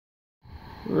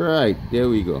Right, there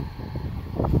we go.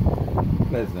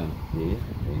 Pleasant day,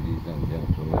 ladies and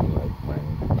gentlemen,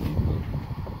 like-minded people.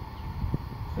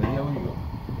 So here we go.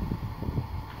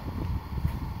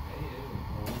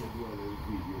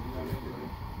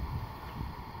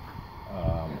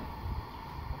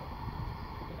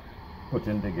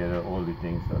 Putting together all the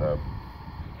things that I've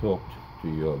talked to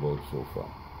you about so far.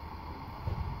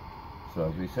 So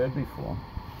as we said before,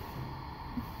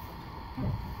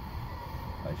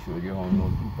 I showed you how no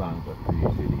two pans are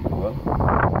created equal.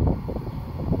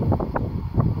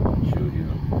 I showed you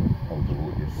how to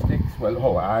hold your sticks. Well,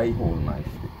 how I hold my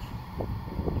sticks.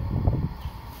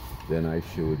 Then I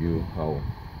showed you how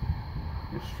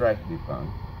you strike the pan.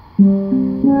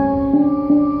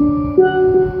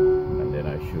 And then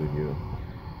I showed you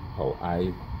how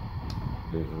I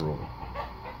just roll.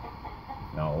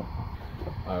 Now,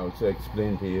 I also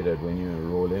explained to you that when you're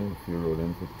rolling, if you're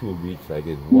rolling for 2 beats, like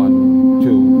it's 1, 2,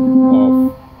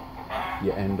 off,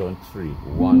 you end on 3.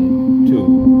 1, 2,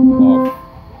 off.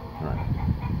 Right.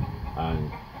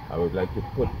 And I would like to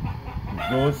put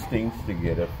those things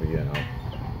together for you now.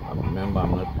 Remember,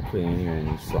 I'm not playing you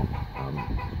any song. I'm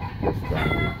just trying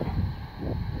to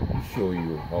show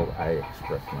you how I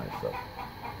express myself.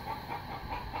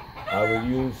 I will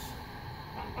use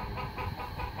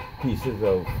pieces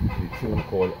of the tune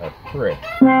called a prayer.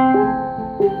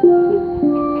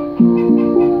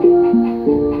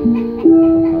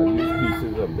 I'll use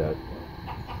pieces of that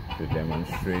to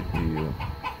demonstrate to you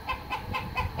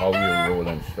how you roll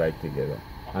and strike together.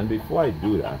 And before I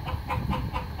do that,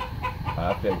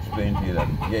 I have to explain to you that,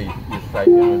 yeah, you're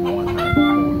striking with one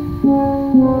hand.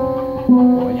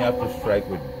 But when you have to strike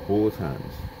with both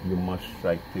hands, you must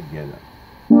strike together.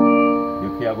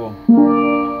 You can't go.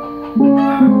 You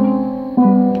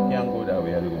can't go that way.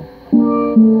 You have to go.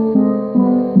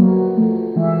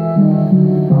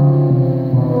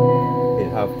 It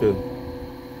have to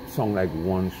sound like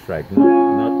one strike,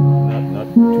 not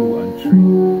 2 and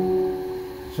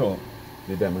 3. So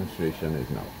the demonstration is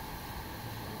now.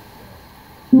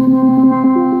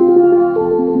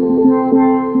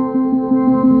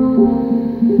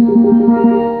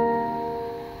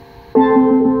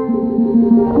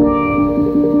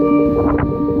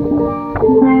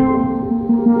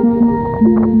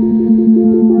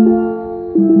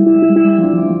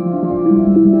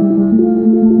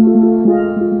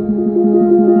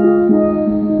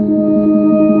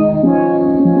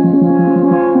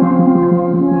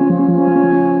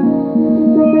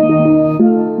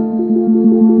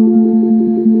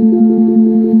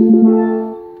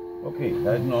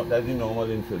 That's the normal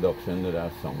introduction to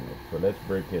that song. So let's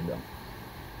break it down.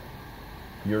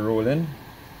 You're rolling,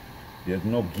 there's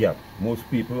no gap. Most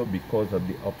people, because of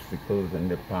the obstacles in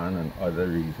the pan and other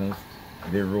reasons,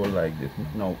 they roll like this.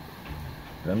 Now,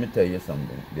 let me tell you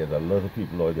something. There's a lot of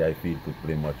people out there I feel could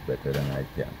play much better than I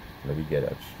can. Let me get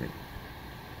that straight.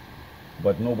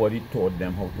 But nobody taught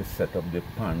them how to set up the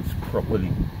pans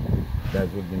properly.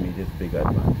 That's what gave me this big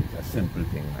advantage. A simple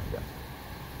thing like that.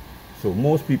 So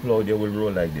most people out there will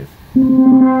roll like this.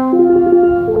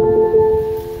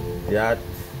 That,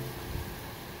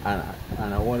 and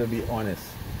I want to be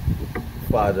honest,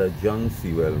 Father John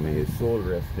Sewell, may his soul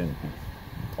rest in peace,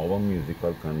 our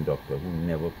musical conductor who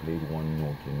never played one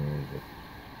note in music,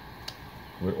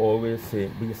 would always say,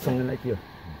 but you're sounding like you're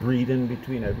breathing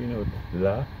between every note.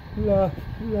 La, la,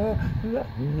 la, la.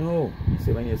 No. He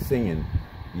said when you're singing,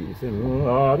 you say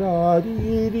la da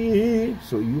dee dee.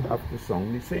 So you have to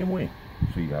sing the same way.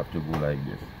 So you have to go like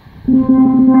this.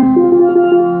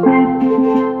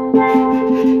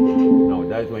 Now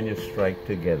that's when you strike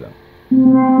together.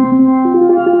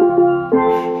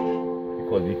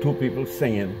 Because the two people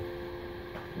singing,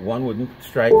 one wouldn't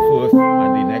strike first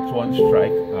and the next one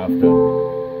strike after.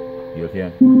 You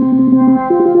hear? Now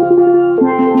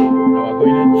we're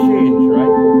going to change,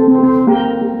 right?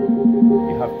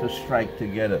 You have to strike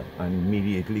together and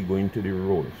immediately go into the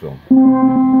roll. So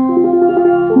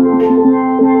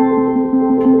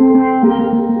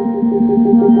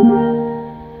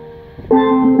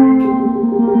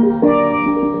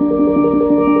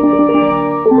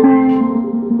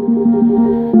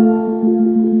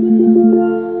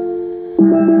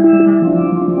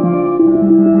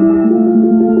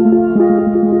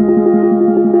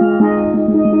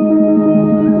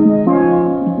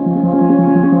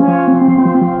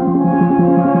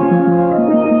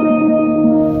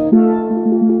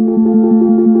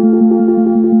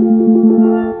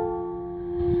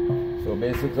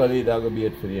basically that will be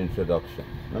it for the introduction.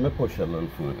 Let me push a little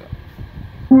further.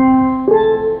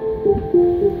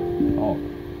 Oh,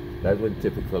 that's what a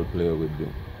typical player would do.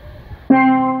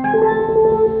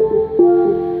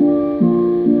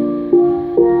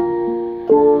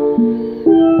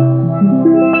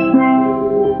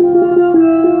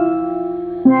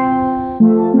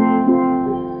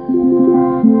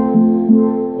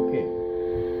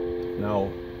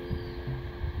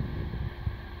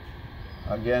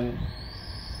 again,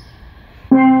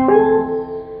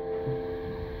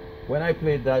 when I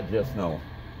played that just now,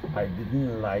 I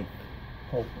didn't like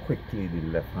how quickly the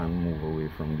left hand move away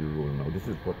from the roll. Now this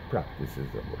is what practice is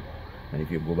about. And if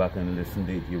you go back and listen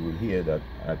to it, you will hear that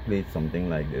I played something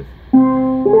like this.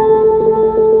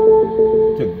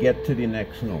 To get to the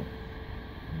next note,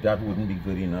 that wouldn't be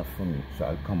good enough for me. So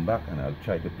I'll come back and I'll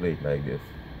try to play it like this.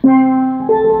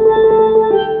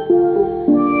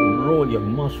 Roll, you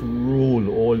must roll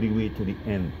all the way to the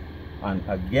end. And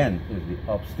again, is the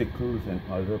obstacles in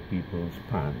other people's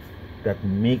pants that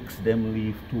makes them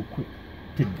leave too quick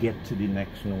to get to the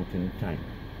next note in time.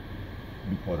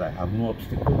 Because I have no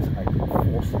obstacles, I can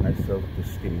force myself to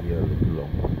stay here a little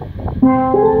longer.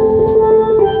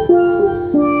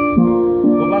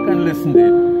 Go back and listen to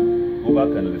it. Go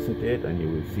back and listen to it and you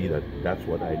will see that that's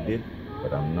what I did,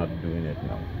 but I'm not doing it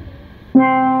now.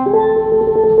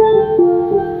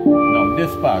 Now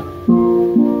this part,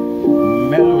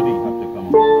 melody have to come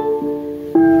out.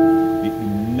 The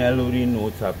melody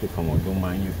notes have to come out. Don't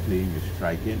mind you playing, you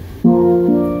strike it. The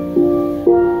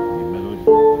melody.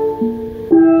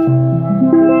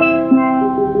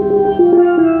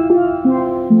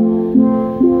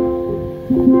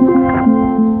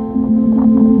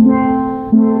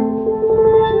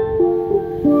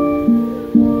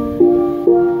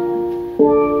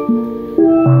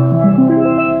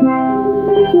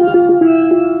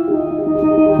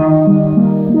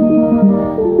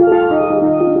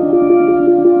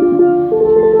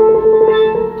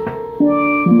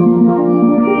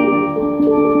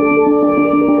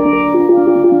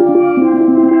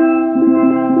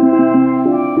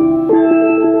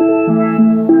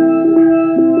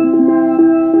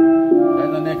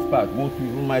 Most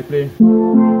people might play.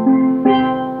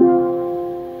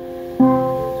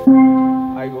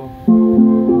 I go.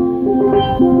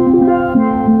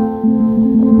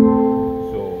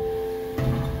 So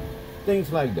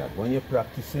things like that. When you're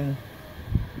practicing,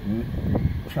 you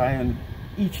try and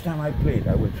each time I play it,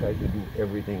 I will try to do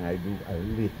everything I do a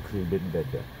little bit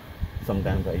better.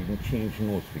 Sometimes I even change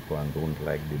notes because I don't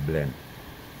like the blend.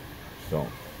 So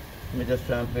let me just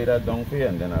try and play that down for you,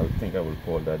 and then I would think I will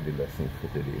call that the lesson for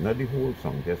today. Not the whole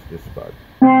song, just this part.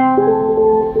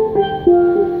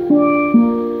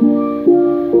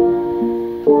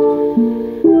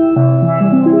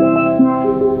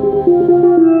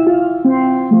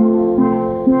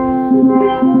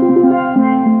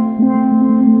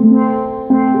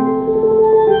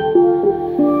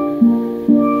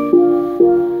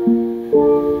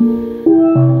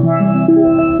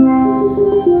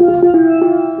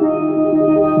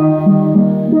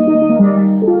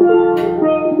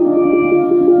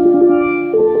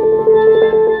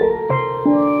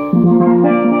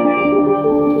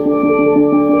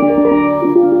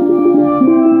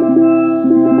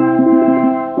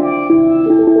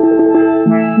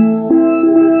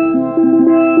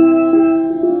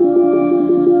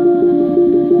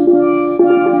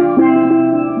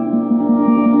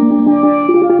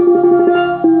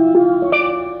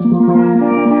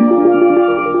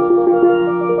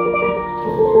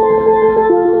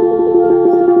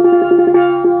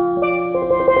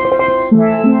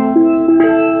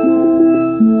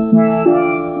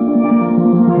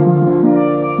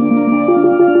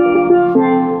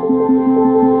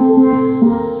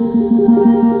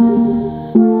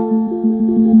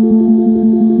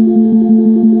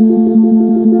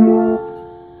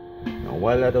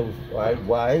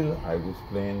 While I was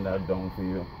playing that down for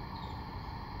you,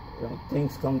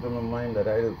 things come to my mind that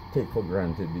I take for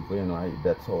granted because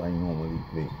that's how I normally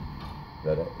play.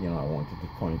 That I wanted to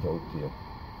point out to you.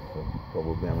 So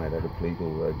probably I might have to play it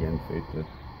over again for it to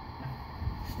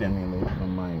stimulate my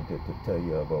mind to tell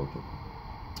you about it.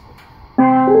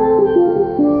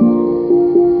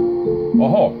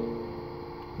 Oh,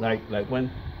 like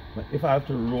when if I have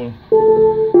to roll.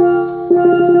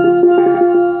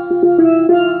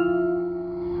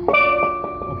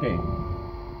 Okay,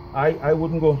 I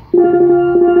wouldn't go.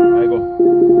 I go.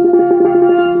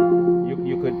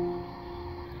 You could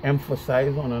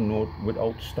emphasize on a note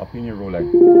without stopping your roll. Like.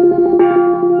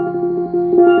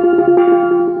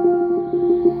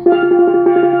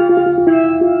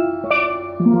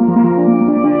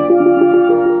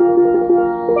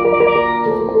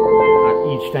 And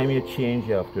each time you change,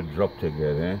 you have to drop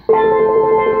together.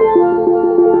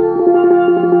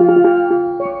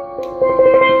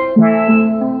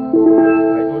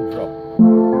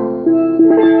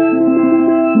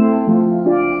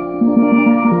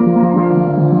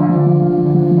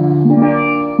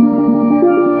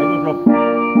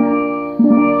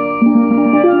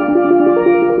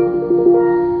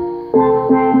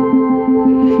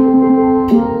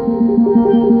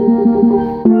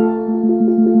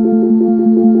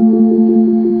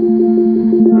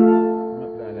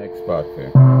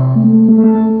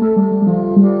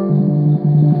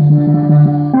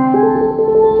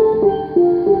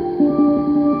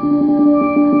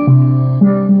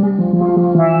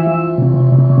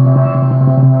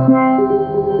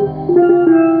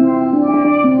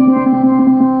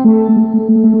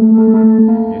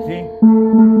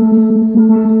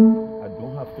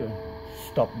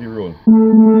 stop the roll.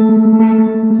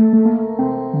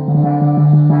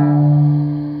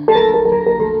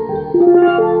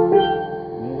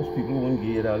 Most people won't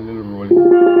give you that little rolling.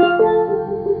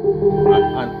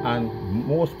 And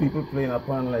most people playing a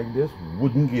pan like this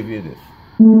wouldn't give you this.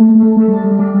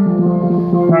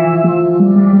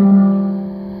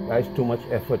 That's too much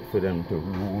effort for them to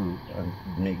roll and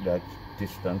make that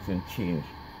distance and change.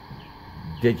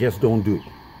 They just don't do it.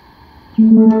 They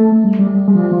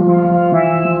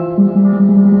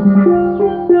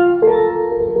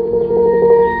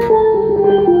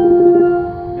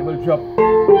will drop.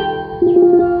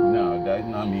 No, that's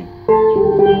not me.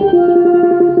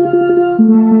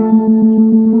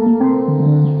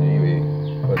 Anyway,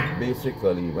 but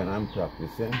basically when I'm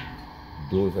practicing,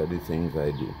 those are the things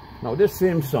I do. Now this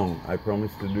same song, I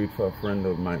promised to do it for a friend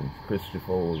of mine,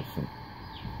 Christopher Olson.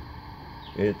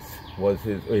 It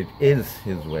is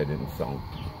his wedding song,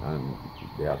 and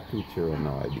they have 2 children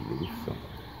now, I believe, so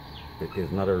it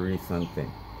is not a recent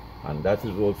thing. And that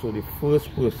is also the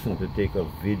first person to take a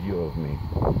video of me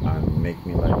and make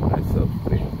me like myself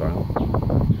playing pan.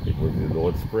 It was the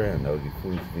Lord's Prayer, and that was the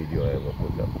first video I ever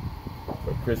put up.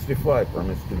 So Christopher, I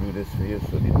promised to do this for you,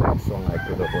 so the next song I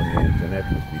put up on the internet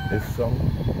will be this song,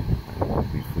 and it will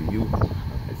be for you. I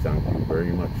thank you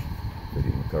very much for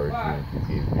the encouragement you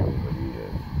gave me over the years.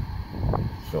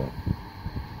 So,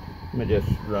 let me just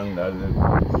run that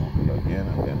little again,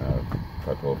 and then I'll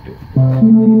cut off this.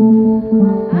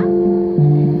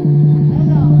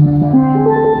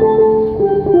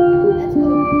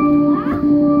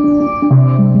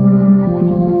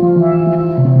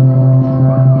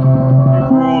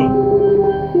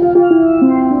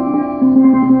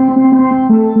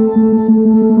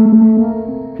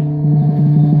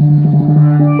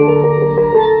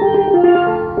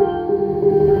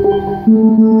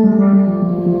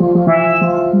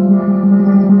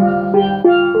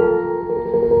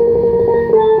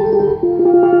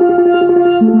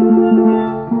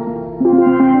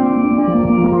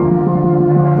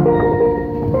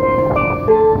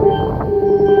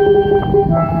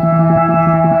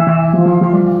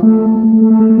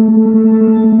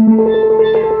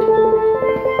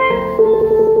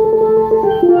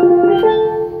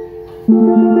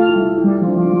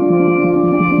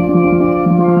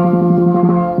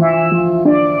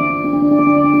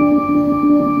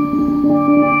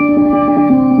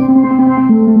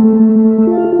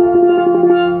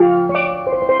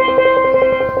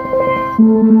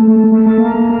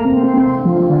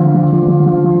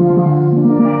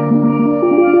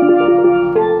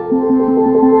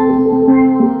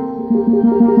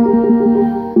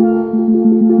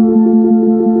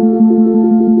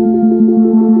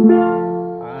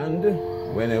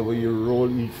 Whenever you roll,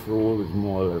 each roll is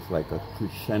more or less like a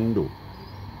crescendo,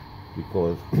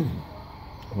 because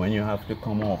when you have to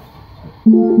come off,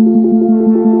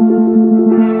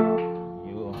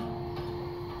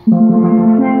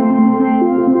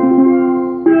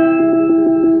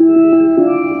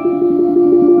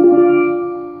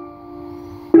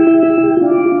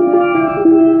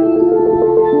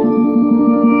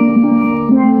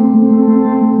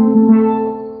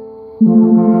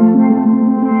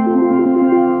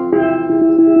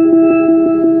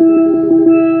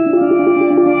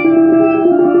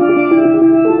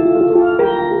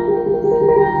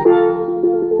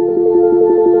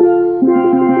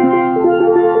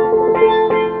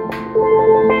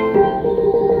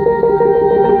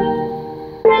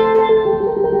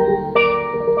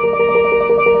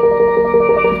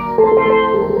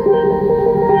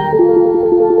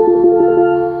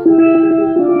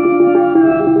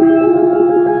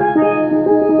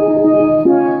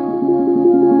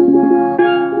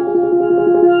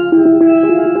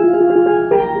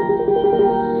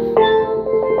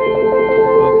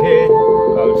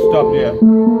 I will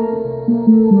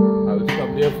stop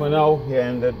there for now. Here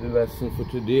ended the lesson for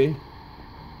today.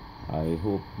 I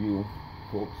hope you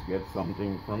folks get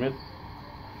something from it.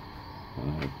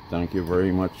 And I thank you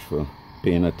very much for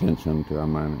paying attention to a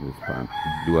man in this pan.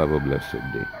 Do have a blessed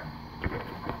day.